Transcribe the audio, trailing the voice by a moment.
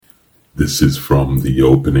This is from the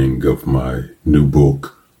opening of my new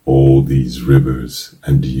book, All These Rivers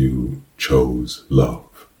and You Chose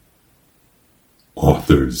Love.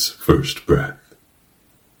 Author's first breath.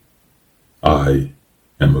 I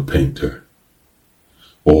am a painter.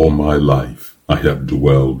 All my life I have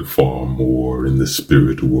dwelled far more in the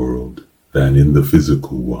spirit world than in the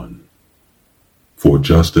physical one. For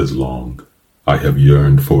just as long, I have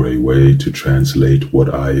yearned for a way to translate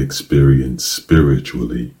what I experience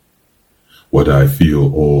spiritually, what I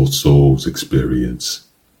feel all souls experience,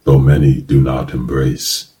 though many do not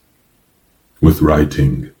embrace. With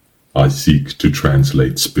writing, I seek to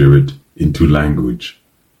translate spirit into language,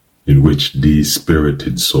 in which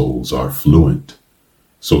de-spirited souls are fluent,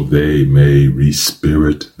 so they may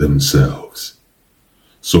re-spirit themselves,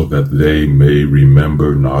 so that they may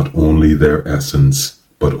remember not only their essence,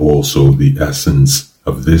 but also the essence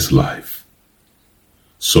of this life.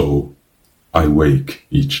 So I wake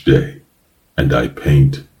each day, and I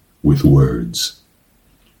paint with words.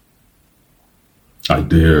 I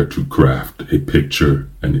dare to craft a picture,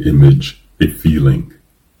 an image, a feeling,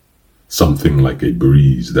 something like a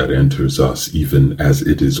breeze that enters us even as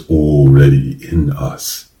it is already in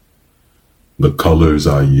us. The colors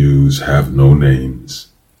I use have no names.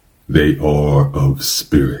 They are of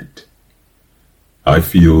spirit. I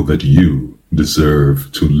feel that you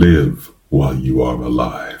deserve to live while you are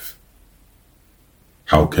alive.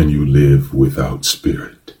 How can you live without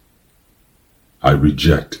spirit? I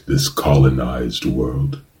reject this colonized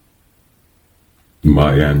world.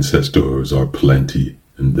 My ancestors are plenty,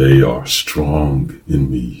 and they are strong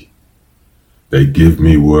in me. They give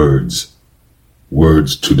me words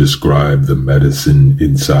to describe the medicine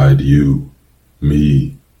inside you,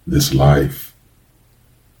 me, this life.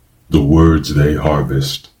 The words they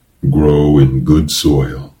harvest grow in good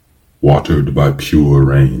soil, watered by pure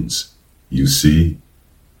rains. You see?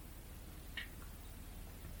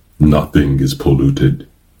 Nothing is polluted,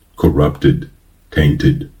 corrupted,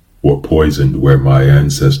 tainted, or poisoned where my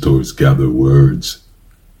ancestors gather words.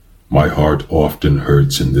 My heart often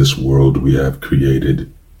hurts in this world we have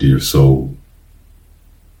created, dear soul.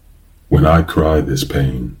 When I cry this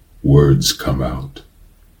pain, words come out.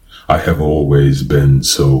 I have always been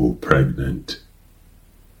so pregnant.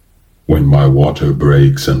 When my water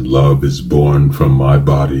breaks and love is born from my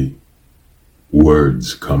body,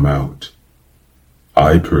 words come out.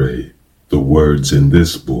 I pray the words in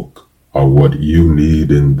this book are what you need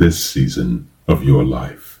in this season of your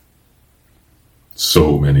life.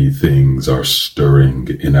 So many things are stirring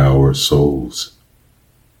in our souls.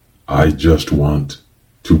 I just want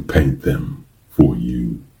to paint them for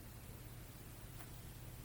you.